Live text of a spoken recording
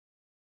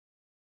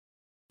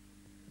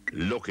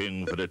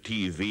Looking for a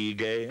TV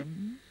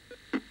game?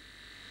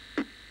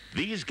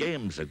 These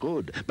games are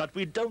good, but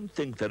we don't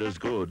think they're as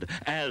good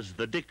as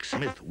the Dick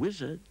Smith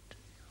Wizzard.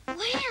 Wow,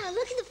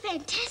 look at the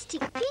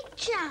fantastic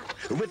picture.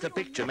 With a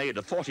picture made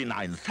of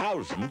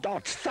 49,000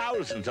 dots,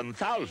 thousands and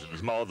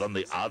thousands more than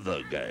the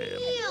other game.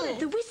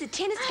 The Wizzard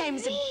Tennis game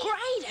is the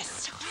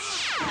greatest.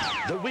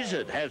 The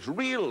Wizzard has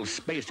real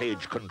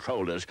space-age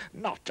controllers,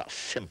 not just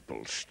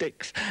simple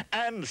sticks,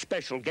 and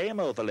special game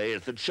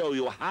overlays that show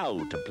you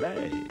how to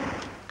play.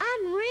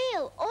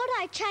 Unreal.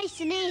 Auto chase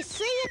and air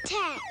sea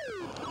attack.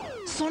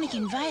 Sonic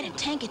Invader,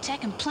 Tank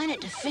Attack and Planet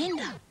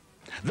Defender.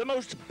 The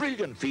most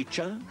brilliant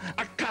feature,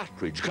 a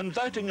cartridge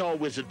converting your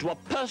Wizzard to a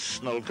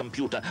personal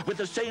computer with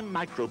the same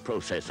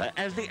microprocessor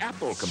as the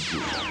Apple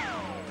computer.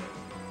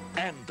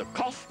 And the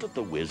cost of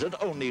the Wizzard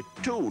only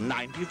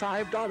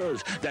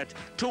 $295. That's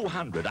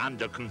 200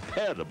 under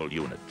comparable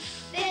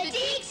units. The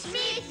Dick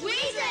Smith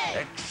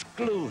Wizzard!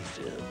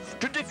 Exclusive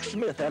to Dick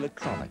Smith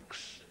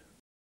Electronics.